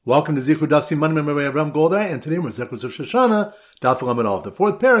Welcome to Zichud Daf Siman Memorei Avram Goldar, and today we're Zechus Rosh Hashanah, Daf Lamed Aleph, the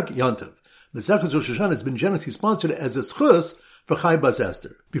fourth parak, Yontiv. The Zechus Rosh Hashanah has been generously sponsored as a schus for Chai Bas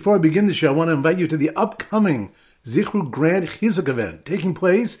Esther. Before I begin this year, I want to invite you to the upcoming Zichru Grand Chizuk event taking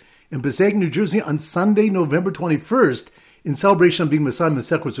place in Passaic, New Jersey on Sunday, November 21st, in celebration of being Messiah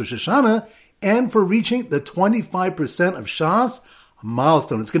Zechus Rosh Hashanah and for reaching the 25% of Shas, a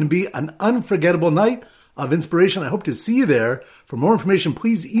milestone. It's going to be an unforgettable night of inspiration. I hope to see you there. For more information,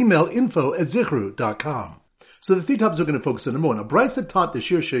 please email info@zichru.com. So the three topics we're going to focus on. Number one, a brisa taught the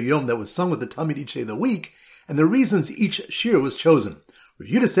Shir Shir Yom that was sung with the Talmid each day of the week, and the reasons each shir was chosen. Rav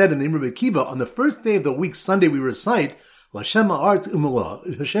Yehuda said in the Rabbi Akiva, on the first day of the week, Sunday, we recite, L'Hashem ha'aretz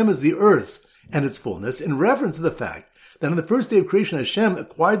u'mala, Hashem is the earth and its fullness, in reference to the fact that on the first day of creation, Hashem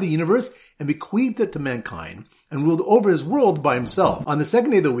acquired the universe and bequeathed it to mankind, and ruled over his world by himself. On the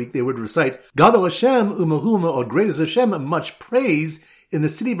second day of the week, they would recite, Gadol Hashem u'mahu, or great is Hashem, much praise in the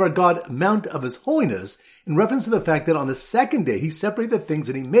city of our God, Mount of His Holiness, in reference to the fact that on the second day, he separated the things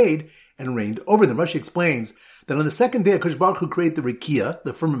that he made and reigned over them. Rashi explains that on the second day, HaKadosh Baruch Hu created the Rikiah,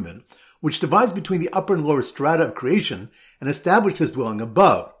 the firmament, which divides between the upper and lower strata of creation, and established his dwelling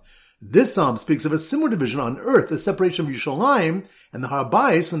above. This psalm speaks of a similar division on earth, the separation of Yerushalayim and the Har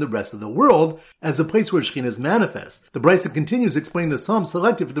Bayis from the rest of the world, as the place where Shekhinah is manifest. The Brisa continues explaining the psalm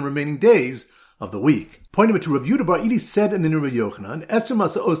selected for the remaining days of the week. Point number two, Rav Yehuda bar Idi said in the Rabbi Yochanan, Esther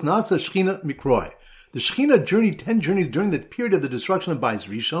Masa Os Nasa Shekhinah Mikroi. The Shekhinah journeyed 10 journeys during the period of the destruction of Bayis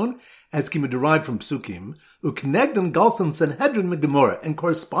Rishon, as Kima derived from Psukim, U'Knegdon Galson Sanhedrin Megemora, and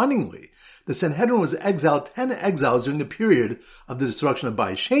correspondingly, the Sanhedrin was exiled 10 exiles during the period of the destruction of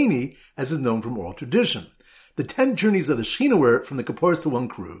Bayis Sheni, as is known from oral tradition. The 10 journeys of the Shekhinah were from the Kapporos to one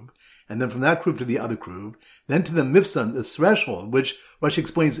Krub, and then from that Krub to the other Krub, then to the Mifsan, the threshold, which Rashi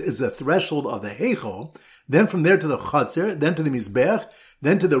explains is the threshold of the Heichel, then from there to the Chatzir, then to the Mizbech,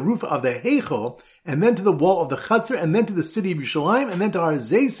 then to the roof of the Heichel, and then to the wall of the Chatzir, and then to the city of Yerushalayim, and then to Har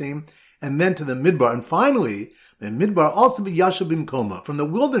Zeisim, and then to the Midbar. And finally, the Midbar also be Yashav Bimkoma. From the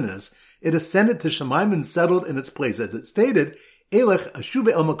wilderness, it ascended to Shemaim and settled in its place. As it stated, Elech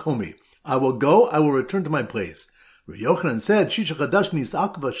Ashuve El Makomi. I will go, I will return to my place. Rav Yochanan said, Shisha Chadash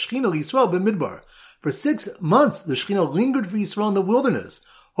Nisakba Shechina Yisrael b'Midbar. For 6 months, the Shekhinah lingered for Yisrael in the wilderness,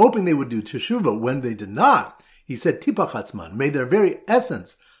 hoping they would do Teshuvah. When they did not, he said, Tipach Hatzman, may their very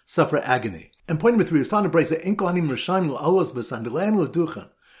essence suffer agony. And point number 3, is found in Brisa, En Kohanim Rishayim L'Alos B'Sandalan L'Duchan.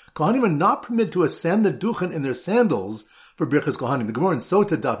 Kohanim are not permitted to ascend the Duchan in their sandals for Birchas Kohanim. The Gemara in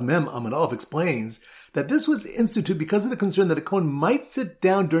Sota Daf Mem Amud Aleph explains that this was instituted because of the concern that a Kohen might sit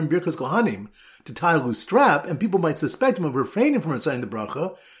down during Birchas Kohanim to tie a loose strap, and people might suspect him of refraining from reciting the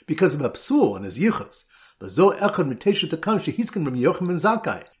bracha because of a psul and his yichus.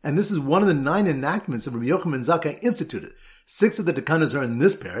 And this is one of the 9 enactments that Rabbi Yochanan ben Zakkai instituted. 6 of the tekanas are in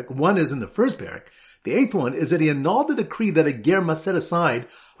this parak, 1 is in the first parak. The 8th one is that he annulled the decree that a ger must set aside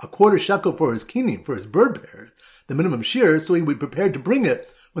a quarter shekel for his kinim, for his bird pair, the minimum shear, so he would be prepared to bring it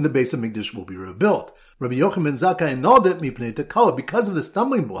when the base of Mikdash will be rebuilt. Rabbi Yochanan ben Zakkai annulled it mipnei tekala because of the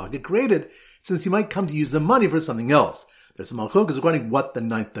stumbling block it created, since he might come to use the money for something else. There's some malchokes regarding what the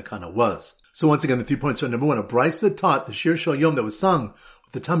 9th takana was. So once again, the 3 points are: number 1, a brisa taught the Shir Shal Yom that was sung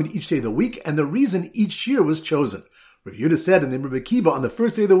with the Talmid each day of the week, and the reason each shir was chosen. Rav Yehuda said in the Rabbi Akiva, on the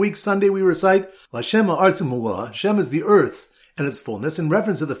first day of the week, Sunday, we recite, L'Hashem ha'aretz u'mala, Hashem is the earth and its fullness, in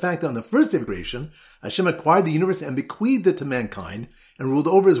reference to the fact that on the first day of creation, Hashem acquired the universe and bequeathed it to mankind, and ruled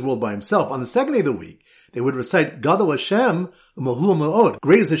over his world by himself. On the second day of the week, they would recite, Gadol Hashem u'mahu ma'od,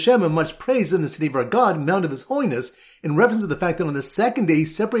 great is Hashem and much praise in the city of our God, Mount of His Holiness, in reference to the fact that on the second day, he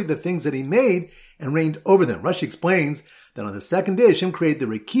separated the things that he made and reigned over them. Rashi explains that on the second day, Hashem created the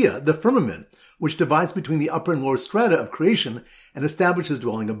Rikiah, the firmament, which divides between the upper and lower strata of creation and establishes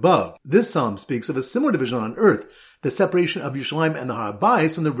dwelling above. This psalm speaks of a similar division on earth, the separation of Yerushalayim and the Har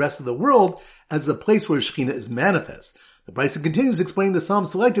Bayis from the rest of the world as the place where Shekhinah is manifest. The Brisa continues explaining the psalm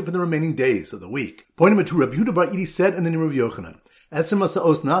selected for the remaining days of the week. Point number 2, Rav Yehuda bar Idi said in the name of Yochanan, Esther Masa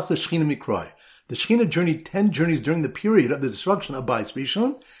Os Nasa Shekhinah Mikroi. The Shekhinah journeyed 10 journeys during the period of the destruction of Bayis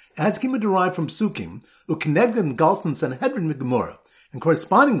Rishon, as Kima derived from Psukim, U'Knegdon Galson Sanhedrin Megemora. And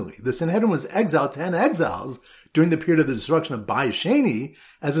correspondingly, the Sanhedrin was exiled 10 exiles during the period of the destruction of Bayis Sheni,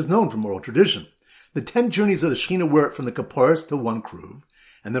 as is known from oral tradition. The 10 journeys of the Shekhinah were from the Kapporos to one Krub,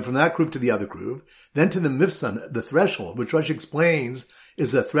 and then from that Krub to the other Krub, then to the Mifsan, the threshold, which Rashi explains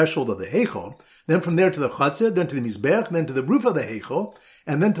is the threshold of the Heichel, then from there to the Chatzir, then to the Mizbech, then to the roof of the Heichel,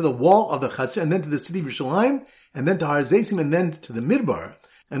 and then to the wall of the Chatzir, and then to the city of Yerushalayim, and then to Har Zeisim, and then to the Midbar.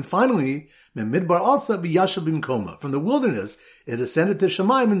 And finally, Midbar also be Yashav Bimkoma. From the wilderness, it ascended to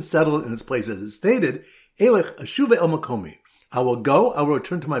Shemaim and settled in its place. As it stated, Elech Ashuve El Makomi. I will go, I will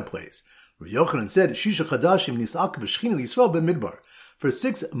return to my place. Rabbi Yochanan said, Shisha Chadashim Nis'ak B'Shechina Yisrael B'Midbar. For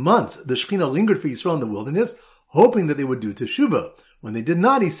 6 months, the Shechina lingered for Yisrael in the wilderness, hoping that they would do teshuvah. When they did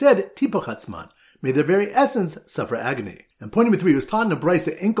not, he said, Tipachatzman. May their very essence suffer agony. And point number 3, he was taught in a brayse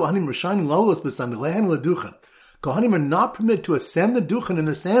that En Kohanim Rishanim Lalos B'Sandalehen L'Duchan. Kohanim are not permitted to ascend the Duchan in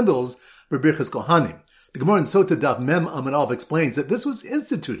their sandals for Birchas Kohanim. The Gemara in Sota Daf Mem Amud Aleph explains that this was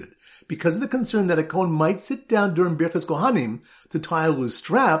instituted because of the concern that a Kohen might sit down during Birchas Kohanim to tie a loose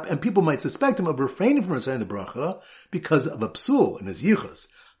strap, and people might suspect him of refraining from reciting the bracha because of a psul in his yichus.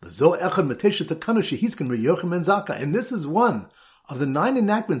 And this is one of the 9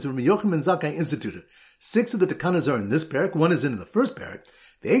 enactments of Rabbi Yochanan ben Zakkai instituted. 6 of the takanas are in this parak, 1 is in the first parak.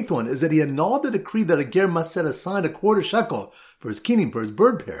 The 8th one is that he annulled the decree that a ger must set aside a quarter shekel for his kinim, for his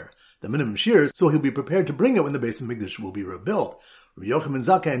bird pair, the minimum shears, so he'll be prepared to bring it when the base of Mikdash will be rebuilt. Rabbi Yochanan ben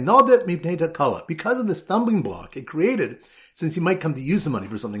Zakkai annulled it mipnei takala, because of the stumbling block it created, since he might come to use the money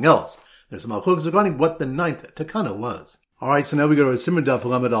for something else. There's some halachos regarding what the 9th takana was. Alright, so now we go to our Siman Daf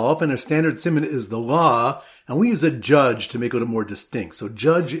Lamed Aleph, and our standard Siman is the law, and we use a judge to make it more distinct. So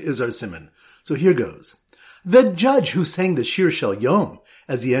judge is our Siman. So here goes. The judge who sang the Shir Shel Yom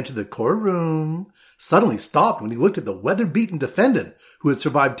as he entered the courtroom suddenly stopped when he looked at the weather-beaten defendant who had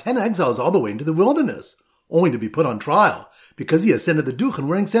survived 10 exiles all the way into the wilderness, only to be put on trial because he ascended the Duchan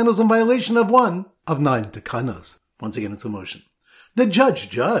wearing sandals in violation of 1 of 9 takanos. Once again, it's a motion. The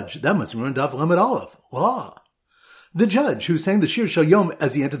judge, that must be Daf Lamed Aleph, law. The judge who sang the Shir Shel Yom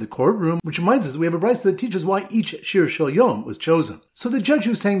as he entered the courtroom, which reminds us that we have a brayse that teaches why each Shir Shel Yom was chosen. So the judge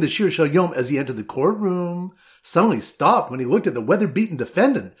who sang the Shir Shel Yom as he entered the courtroom suddenly stopped when he looked at the weather-beaten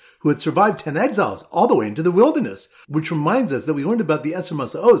defendant who had survived 10 exiles all the way into the wilderness, which reminds us that we learned about the Eser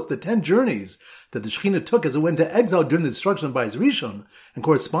Masaos, the 10 journeys that the Shekhinah took as it went to exile during the destruction of Bayis Rishon, and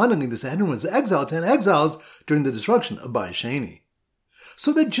correspondingly the Sanhedrin was exiled 10 exiles during the destruction of Bayis Sheni.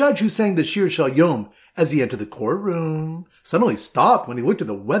 So the judge who sang the Shir Shel Yom as he entered the courtroom suddenly stopped when he looked at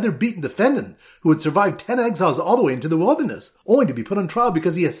the weather-beaten defendant who had survived 10 exiles all the way into the wilderness, only to be put on trial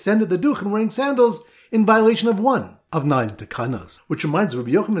because he ascended the Duchan wearing sandals in violation of 1 of 9 takanas. Which reminds us,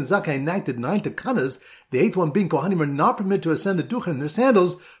 Rabbi Yochanan ben Zakkai enacted 9 takanas, the 8th one being Kohanim are not permitted to ascend the Duchan in their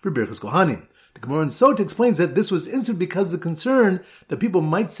sandals for Birchas Kohanim. The Gemara in Sota explains that this was instituted because of the concern that people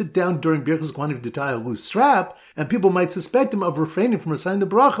might sit down during Birchas Kohanim to tie a loose strap, and people might suspect him of refraining from reciting the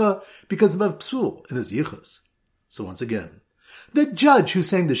bracha because of a psul in his yichus. So once again, the judge who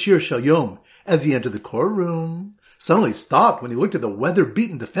sang the Shir Shel Yom as he entered the courtroom suddenly stopped when he looked at the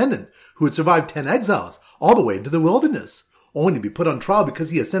weather-beaten defendant who had survived 10 exiles all the way into the wilderness, only to be put on trial because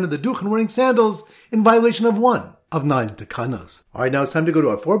he ascended the Duchan wearing sandals in violation of 1 of 9 takanos. Alright, now it's time to go to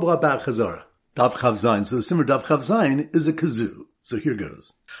our 4-block back Chazara. Daf Chav Zayin. So the Simmer Daf Chav Zayin is a kazoo. So here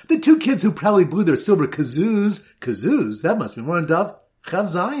goes. The 2 kids who proudly blew their silver kazoos, that must be more on Daf Chav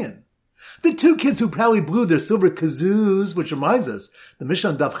Zayin. The 2 kids who proudly blew their silver kazoos, which reminds us, the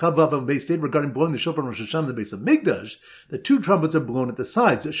Mishnah Daf Chav Vav on base state regarding blowing the shofar on Rosh Hashanah in the base of Mikdash, the 2 trumpets are blown at the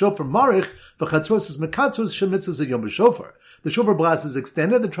sides. The shofar marich, v'chatzros is mekatzros, shemitzos yom b'shofar. The shofar blast is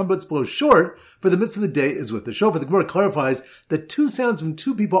extended, the trumpets blow short, for the mitzvah of the day is with the shofar. The Gemara clarifies that 2 sounds from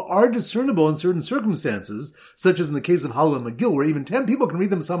 2 people are discernible in certain circumstances, such as in the case of Hallel and Megillah, where even 10 people can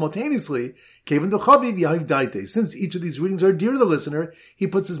read them simultaneously. Since each of these readings are dear to the listener, he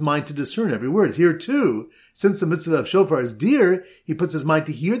puts his mind to discern every word. Here too, since the mitzvah of shofar is dear, he puts his mind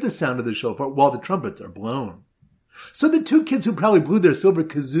to hear the sound of the shofar while the trumpets are blown. So the 2 kids who probably blew their silver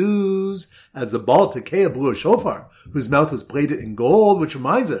kazoos as the Baal Tekeah blew a shofar, whose mouth was plated in gold, which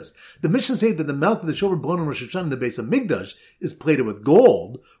reminds us, the Mishnah say that the mouth of the shofar blown on Rosh Hashanah in the base of Mikdash is plated with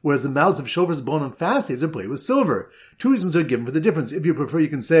gold, whereas the mouths of shofars blown on fast days are plated with silver. 2 reasons are given for the difference. If you prefer, you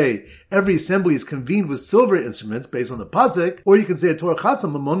can say every assembly is convened with silver instruments based on the pasuk, or you can say a Torah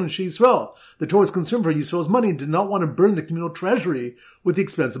chasam mamon and Yisrael. The Torah is concerned for Yisrael's money and did not want to burn the communal treasury with the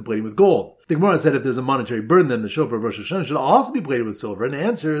expense of plating with gold. The Gemara said if there's a monetary burden, then the shofar of Rosh Hashanah should also be plated with silver, and the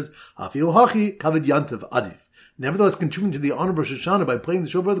answer is Afil Hachi Kavod Yantiv Adif. Nevertheless, contributing to the honor of Rosh Hashanah by plating the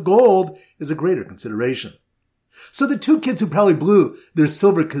shofar with gold is a greater consideration. So the 2 kids who probably blew their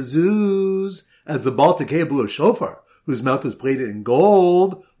silver kazoos as the Baal Tekeah blew a shofar, whose mouth was plated in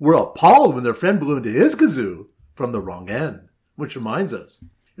gold, were appalled when their friend blew into his kazoo from the wrong end. Which reminds us,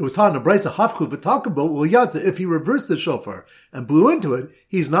 it was taught in a brayse of Hafchu v'Takabo U'Yata, if he reversed the shofar and blew into it,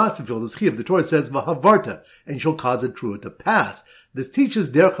 he's not fulfilled his chiyuv. The Torah says V'havarta, and shall cause a trua to pass. This teaches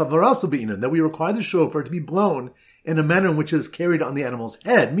derech havaraso be'inan, that we require the shofar to be blown in a manner in which it is carried on the animal's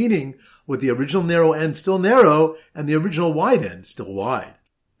head, meaning with the original narrow end still narrow and the original wide end still wide.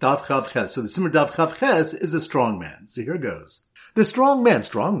 Daf Chav Ches. So the Simmer Daf Chav Ches is a strong man. So here goes. The strong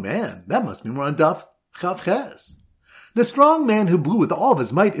man, that must be more on Daf Chav Ches. The strong man who blew with all of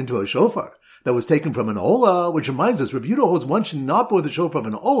his might into a shofar that was taken from an olah, which reminds us, Rabbi Yehuda holds one should not blow the shofar of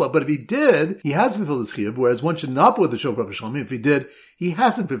an olah, but if he did, he has fulfilled his chiyuv, whereas one should not blow the shofar of a shalom. If he did, he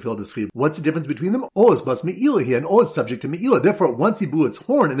hasn't fulfilled his chiyuv. What's the difference between them? Olah is bas me'ilah here, and olah is subject to me'ilah. Therefore, once he blew its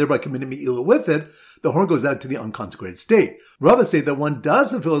horn and thereby committed me'ilah with it, the horn goes out to the unconsecrated state. Rava stated that one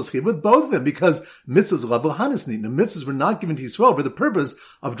does fulfill his chiyuv with both of them because mitzvahs lav hanisni. The mitzvahs were not given to Yisrael for the purpose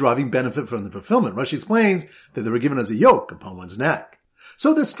of deriving benefit from the fulfillment. Rashi explains that they were given as a yoke upon one's neck.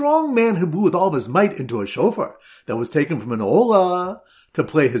 So the strong man who blew with all of his might into a shofar that was taken from an olah to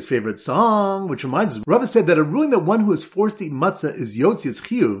play his favorite song, which reminds us, Rava said that a ruling that one who is forced to eat matzah is yotzi's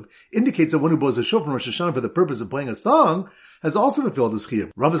chiyuv indicates that one who blows a shofar in Rosh Hashanah for the purpose of playing a song has also fulfilled his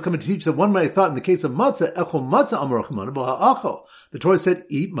chiyuv. Rava is coming to teach that one might have thought in the case of matzah, echol matzah amar rachmana b'ha'achol. The Torah said,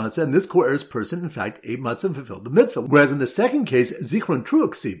 eat matzah, and this coerced person, in fact, ate matzah and fulfilled the mitzvah. Whereas in the second case, zichron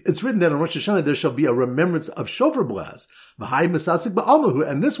truaksiv, it's written that on Rosh Hashanah there shall be a remembrance of shofar blast.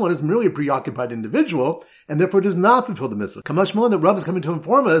 And this one is merely a preoccupied individual, and therefore does not fulfill the mitzvah. Kamash Malon, that Rav is coming to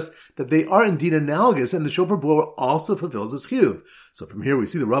inform us that they are indeed analogous, and the shofar blower also fulfills his chiyuv. So from here we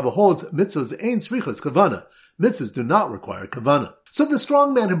see the Rav holds mitzvahs ein tzrichos kavana. Mitzvahs do not require kavana. So the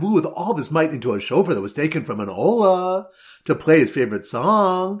strong man who blew with all of his might into a shofar that was taken from an olah to play his favorite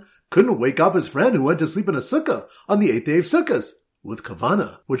song couldn't wake up his friend who went to sleep in a sukkah on the 8th day of Sukkot with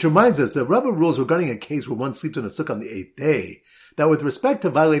kavana. Which reminds us that Rebbe rules regarding a case where one sleeps in a sukkah on the 8th day, that with respect to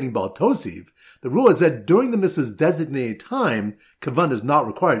violating Baal Tosiv, the rule is that during the mitzvah's designated time, kavana is not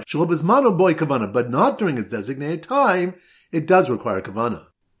required. Shalom bizmano boy kavana, but not during its designated time, it does require kavana.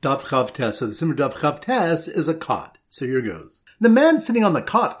 Daf Chav Tes. So the Simmer Daf Chav Tes is a cot. So here goes. The man sitting on the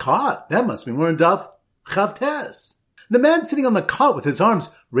cot, that must be more in Daf Chav Tes. The man sitting on the cot with his arms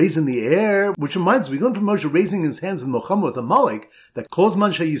raised in the air, which reminds me, we learn from Moshe raising his hands in Mohammed with a Amalek, that Kol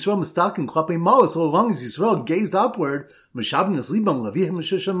Zman She Yisrael Mistakin Klapei Mala, so long as Yisrael gazed upward, Meshabim Eslibam Lavihim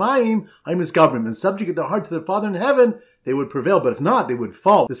Mishishamayim, I misgabrim, and subjugate their heart to their Father in heaven, they would prevail, but if not, they would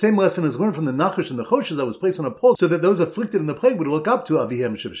fall. The same lesson is learned from the Nachash and the Choshes that was placed on a pole, so that those afflicted in the plague would look up to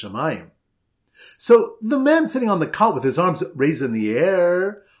Avihim Mishishamayim. So the man sitting on the cot with his arms raised in the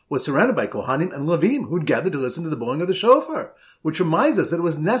air was surrounded by Kohanim and Levim who'd gathered to listen to the blowing of the shofar, which reminds us that it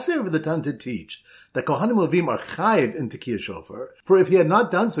was necessary for the Tan to teach that Kohanim and Levim are chayiv in Tekiyah shofar, for if he had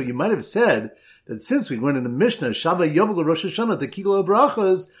not done so, you might have said that since we learned in the Mishnah, Shavah Yovel Rosh Hashanah, Tekiyah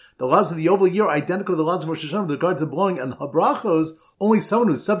Brachos, the laws of the Yovel year are identical to the laws of Rosh Hashanah with regard to the blowing and the Habrachos, only someone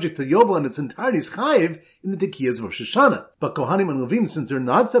who's subject to Yovel in its entirety is chayiv in the Tekiyahs of Rosh Hashanah. But Kohanim and Levim, since they're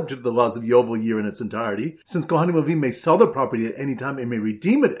not subject to the laws of Yovel year in its entirety, since Kohanim and Levim may sell their property at any time and may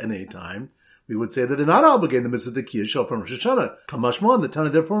redeem it at any time, we would say that they're not obligated in the midst of the Tekiyah shofar from Rosh Hashanah. Kamashmon, the Tana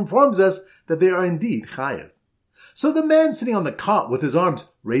therefore informs us that they are indeed chayiv. So the man sitting on the cot with his arms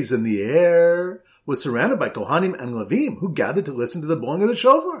raised in the air was surrounded by Kohanim and Levim who gathered to listen to the blowing of the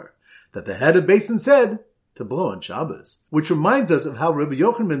shofar, that the head of Basin said to blow on Shabbos. Which reminds us of how Rabbi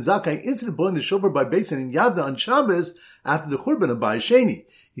Yochanan ben Zakkai instituted blowing the shofar by Basin in Yavna on Shabbos after the Churban of Bayis Sheni.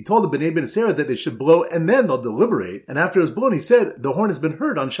 He told the Bnei Ben Sarah that they should blow and then they'll deliberate. And after it was blown, he said, the horn has been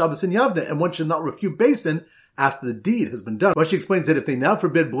heard on Shabbos in Yavna and one should not refute Basin after the deed has been done. Rashi explains that if they now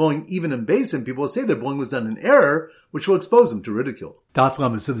forbid blowing even in Basin, people will say their blowing was done in error, which will expose them to ridicule. Daf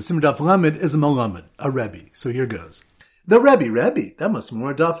Lamed. So the Simmer Daf Lamed is a Malamed, a Rebbe. So here goes. The Rebbe, that must be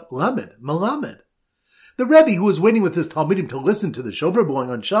more Daf Lamed, Malamed. The Rebbe, who was waiting with his Talmidim to listen to the shofar blowing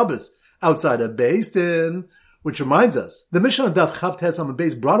on Shabbos outside of Beis Din, which reminds us, the Mishnah of Daf Chav Tes on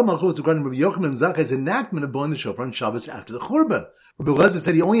Beis brought a malchus regarding Rabbi Yochanan ben Zakkai's enactment of blowing the shofar on Shabbos after the Churban. Rabbi Elazar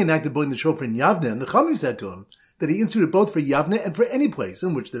said he only enacted blowing the shofar in Yavne, and the Chachamim said to him that he instituted both for Yavne and for any place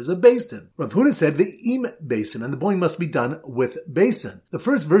in which there's a Beis Din. Rav Huna said the im basin, and the blowing must be done with basin. The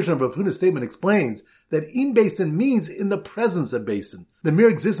first version of Rav Huna's statement explains that im basin means in the presence of basin. The mere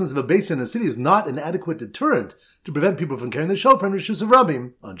existence of a basin in a city is not an adequate deterrent to prevent people from carrying the shofar in Rishus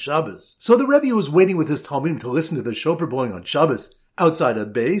Rabbim on Shabbos. So the Rebbe, who was waiting with his Talmidim to listen to the shofar blowing on Shabbos outside of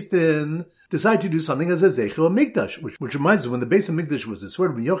Beis Din, decided to do something as a Zeicher Mikdash, which reminds us when the Beis Mikdash was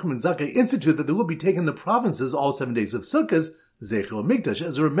destroyed, when Yochanan ben Zakkai instituted that there will be taken the provinces all 7 days of Sukkot, Zeicher Mikdash,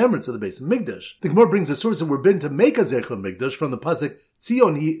 as a remembrance of the Beis Mikdash. The Gemara brings a source that we're bidden to make a Zeicher Mikdash from the pasuk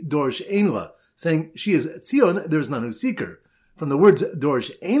Tzion hi Dorish Einla, saying she is Tzion, there is none who seek her. From the words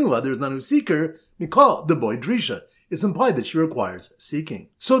Dorish Einla, there is none who seek her, Mikal, the boy Drisha. It's implied that she requires seeking.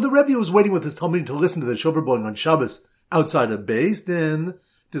 So the Rebbe was waiting with his Talmidim to listen to the shofar blowing on Shabbos outside of Beis Din,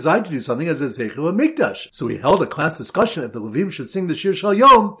 decided to do something as a Zeicher Mikdash. So he held a class discussion if the Levim should sing the Shir Shal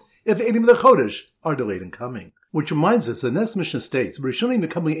Yom if Eidim the Chodesh are delayed in coming. Which reminds us, the next Mishnah states, originally they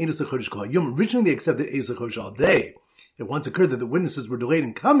accepted Eidim the Chodesh all day. It once occurred that the witnesses were delayed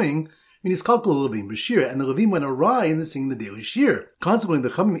in coming, Miniskalkal Levim Bashir, and the Levim went awry in the singing the daily shir. Consequently,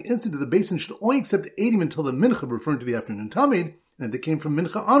 the Chachamim instituted the basin should only accept 80 until the Mincha, referring to the afternoon Tamid, and if they came from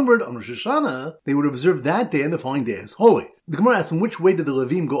Mincha onward on Rosh Hashanah, they would observe that day and the following day as holy. The Gemara asks, in which way did the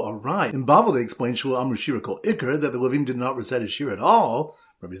Levim go awry? In Babel, they explained Shul Amr Shira Kol Iker, that the Levim did not recite a shir at all.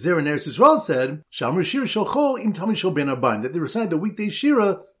 Rabbi Zera in Eretz Yisrael said, Shamr Shira Shel Chol Im Tamid Shel Ben Arbaim, that they recited the weekday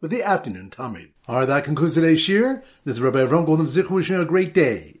shira with the afternoon Tamid. Alright, that concludes today's shir. This is Rabbi Avram Golden Zichur wishing you a great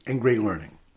day and great learning.